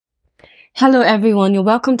Hello everyone, you're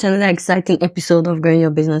welcome to another exciting episode of Growing Your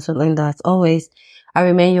Business with Linda. As always, I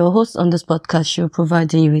remain your host on this podcast show,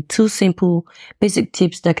 providing you with two simple, basic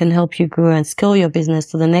tips that can help you grow and scale your business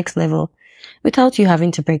to the next level without you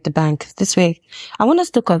having to break the bank. This way, I want us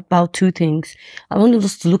to talk about two things. I want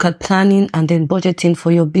us to look at planning and then budgeting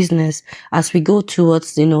for your business as we go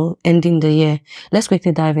towards, ending the year. Let's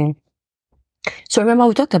quickly dive in. So remember,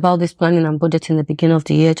 we talked about this planning and budgeting in the beginning of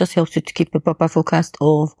the year. It just helps you to keep a proper focus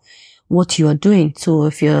of what you are doing. So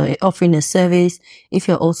if you're offering a service, if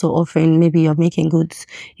you're also offering, maybe you're making goods,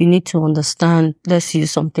 you need to understand, let's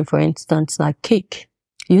use something, for instance, like cake.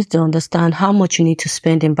 You need to understand how much you need to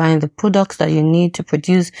spend in buying the products that you need to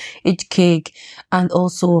produce each cake, and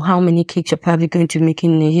also how many cakes you're probably going to make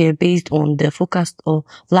in a year based on the forecast of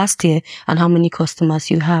last year and how many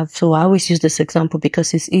customers you have. So I always use this example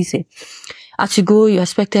because it's easy. As you go, you're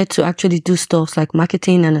expected to actually do stuff like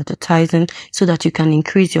marketing and advertising so that you can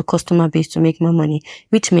increase your customer base to make more money,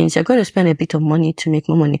 which means you're going to spend a bit of money to make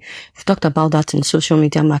more money. We've talked about that in social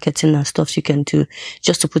media marketing and stuff you can do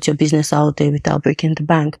just to put your business out there without breaking the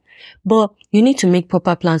bank. But you need to make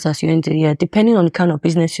proper plans as you end the year, depending on the kind of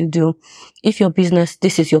business you do. If your business,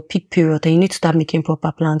 this is your peak period, then you need to start making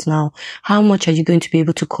proper plans now. How much are you going to be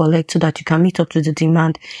able to collect so that you can meet up to the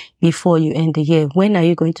demand before you end the year? When are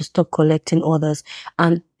you going to stop collecting orders?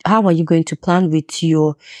 And how are you going to plan with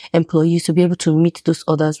your employees to be able to meet those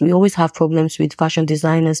orders? We always have problems with fashion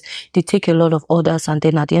designers. They take a lot of orders, and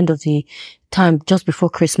then at the end of the time, just before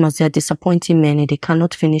Christmas, they're disappointing many. They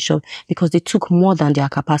cannot finish up because they took more than their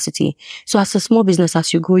capacity. So as a small business,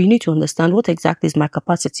 as you grow, you need to understand what exactly is my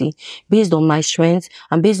capacity based on my strengths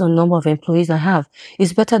and based on the number of employees I have.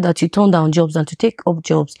 It's better that you turn down jobs than to take up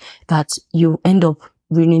jobs that you end up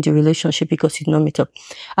ruining the relationship because you did not meet up.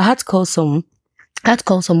 I had to call someone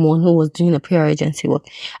who was doing a PR agency work,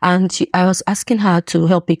 and I was asking her to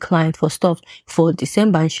help a client for stuff for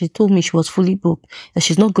December, and she told me she was fully booked, that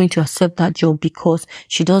she's not going to accept that job because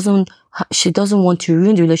she doesn't want to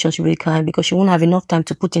ruin the relationship with the client because she won't have enough time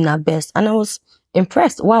to put in her best. And I was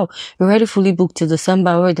impressed. Wow, we're already fully booked till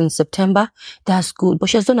December, already in September. That's good. But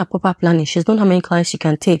she has done a proper planning. She's done how many clients she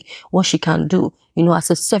can take, what she can do,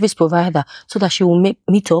 as a service provider, so that she will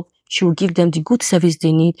meet up. She will give them the good service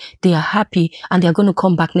they need. They are happy and they're going to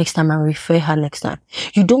come back next time and refer her next time.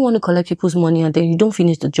 You don't want to collect people's money and then you don't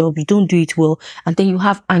finish the job. You don't do it well. And then you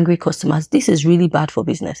have angry customers. This is really bad for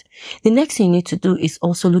business. The next thing you need to do is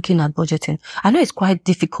also looking at budgeting. I know it's quite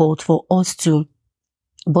difficult for us to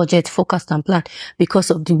budget, focus and plan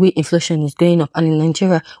because of the way inflation is going up, and in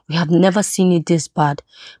Nigeria we have never seen it this bad.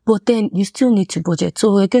 But then you still need to budget.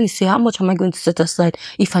 So we're going to say, how much am I going to set aside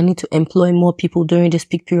if I need to employ more people during this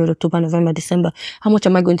peak period, October, November, December? How much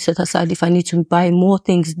am I going to set aside if I need to buy more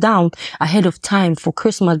things down ahead of time for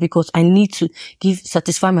Christmas because I need to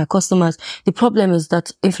satisfy my customers? The problem is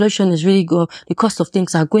that inflation is really good. The cost of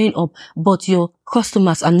things are going up, but your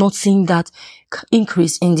customers are not seeing that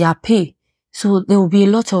increase in their pay. So there will be a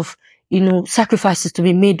lot of, sacrifices to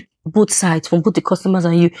be made both sides, from both the customers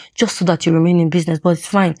and you, just so that you remain in business. But it's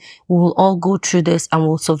fine. We will all go through this and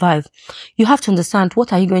we'll survive. You have to understand,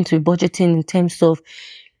 what are you going to be budgeting in terms of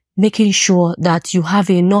making sure that you have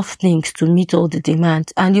enough things to meet all the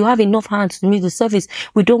demand and you have enough hands to meet the service.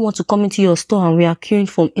 We don't want to come into your store and we are queuing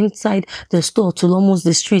from inside the store to almost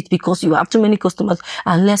the street because you have too many customers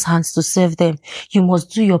and less hands to serve them. You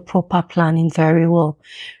must do your proper planning very well.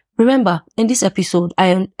 Remember, in this episode,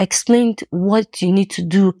 I explained what you need to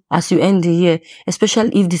do as you end the year,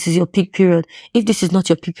 especially if this is your peak period. If this is not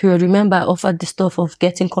your peak period, remember, I offered the stuff of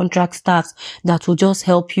getting contract staffs that will just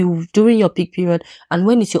help you during your peak period. And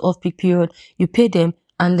when it's your off-peak period, you pay them,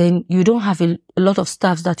 and then you don't have a lot of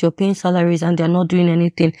staffs that you're paying salaries and they're not doing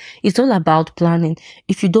anything. It's all about planning.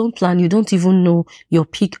 If you don't plan, you don't even know your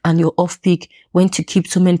peak and your off-peak, when to keep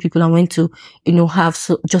so many people and when to, have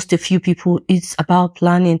just a few people. It's about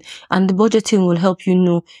planning, and the budgeting will help you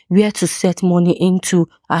know where to set money into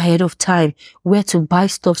ahead of time, where to buy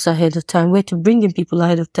stuffs ahead of time, where to bring in people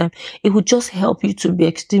ahead of time. It will just help you to be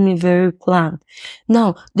extremely very planned.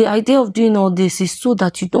 Now, the idea of doing all this is so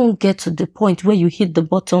that you don't get to the point where you hit the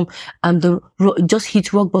bottom and just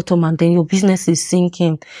hit rock bottom and then your business is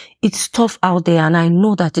sinking. It's tough out there, and I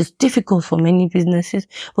know that it's difficult for many businesses,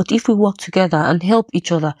 but if we work together and help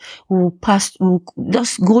each other, we'll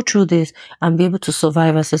just go through this and be able to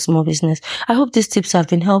survive as a small business. I hope these tips have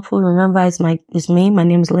been helpful. Remember, it's me. My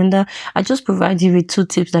name is Linda. I just provide you with 2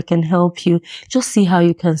 tips that can help you just see how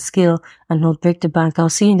you can scale and not break the bank. I'll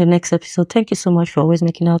see you in the next episode. Thank you so much for always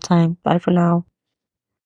making our time. Bye for now.